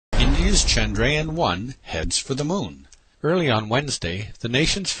India's Chandrayaan-1 heads for the moon. Early on Wednesday, the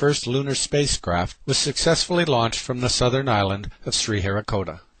nation's first lunar spacecraft was successfully launched from the southern island of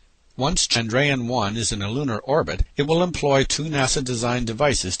Sriharikota. Once Chandrayaan-1 is in a lunar orbit, it will employ two NASA-designed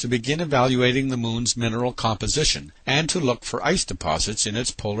devices to begin evaluating the moon's mineral composition and to look for ice deposits in its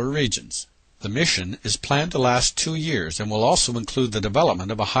polar regions. The mission is planned to last 2 years and will also include the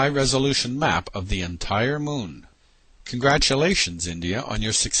development of a high-resolution map of the entire moon. Congratulations, India, on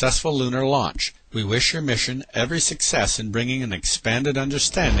your successful lunar launch. We wish your mission every success in bringing an expanded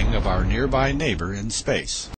understanding of our nearby neighbor in space.